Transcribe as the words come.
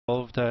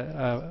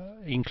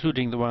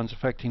including the ones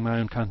affecting my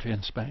own country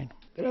in Spain.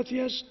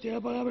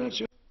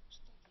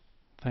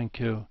 Thank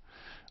you.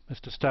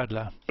 Mr.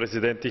 Stadler.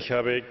 Präsident, ich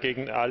habe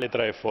gegen alle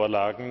drei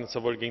Vorlagen,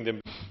 sowohl gegen den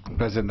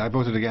President, I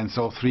voted against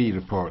all three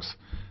reports,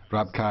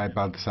 Rabkay,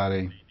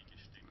 Baldassarre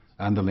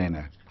and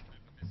Elena,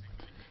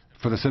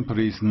 for the simple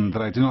reason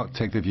that I do not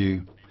take the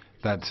view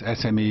that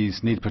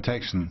SMEs need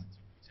protection.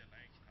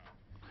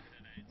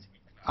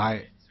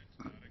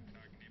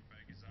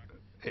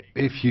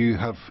 If you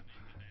have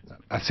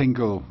a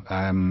single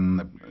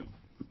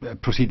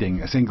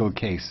proceeding, a single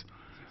case,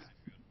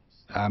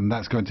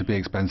 that's going to be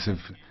expensive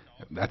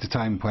at a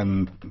time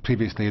when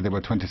previously there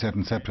were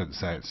 27 separate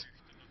sets.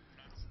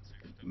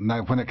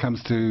 Now, when it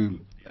comes to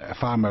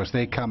farmers,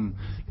 they come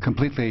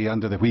completely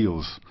under the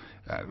wheels.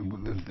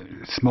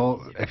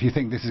 If you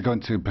think this is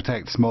going to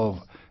protect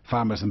small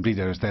farmers and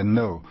breeders, then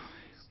no.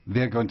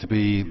 They're going to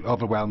be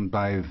overwhelmed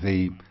by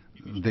the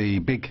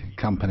big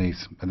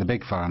companies and the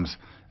big farms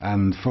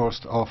and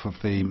forced off of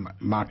the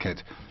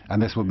market,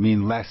 and this will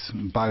mean less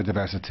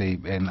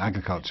biodiversity in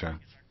agriculture.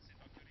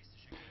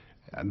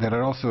 There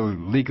are also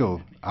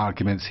legal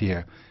arguments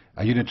here.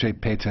 A unitary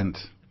patent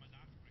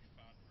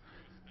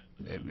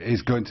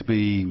is going to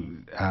be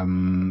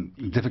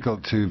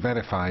difficult to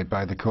verify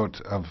by the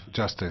Court of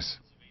Justice,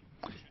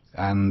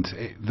 and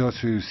those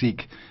who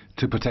seek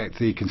to protect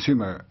the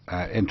consumer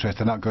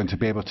interest are not going to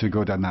be able to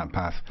go down that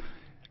path,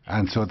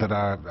 and so there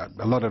are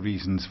a lot of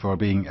reasons for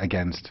being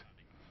against,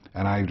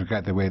 and I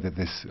regret the way that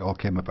this all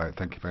came about.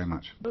 Thank you very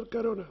much.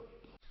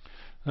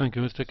 Thank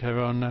you, Mr.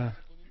 Caron.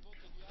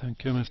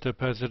 Thank you, Mr.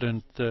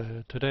 President.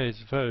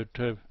 Today's vote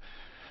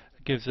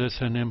gives us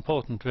an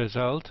important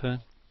result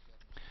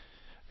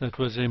that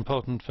was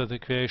important for the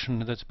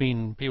creation that's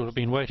people have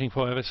been waiting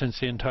for ever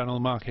since the internal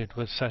market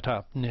was set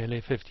up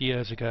nearly 50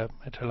 years ago.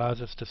 It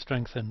allows us to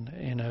strengthen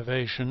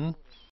innovation.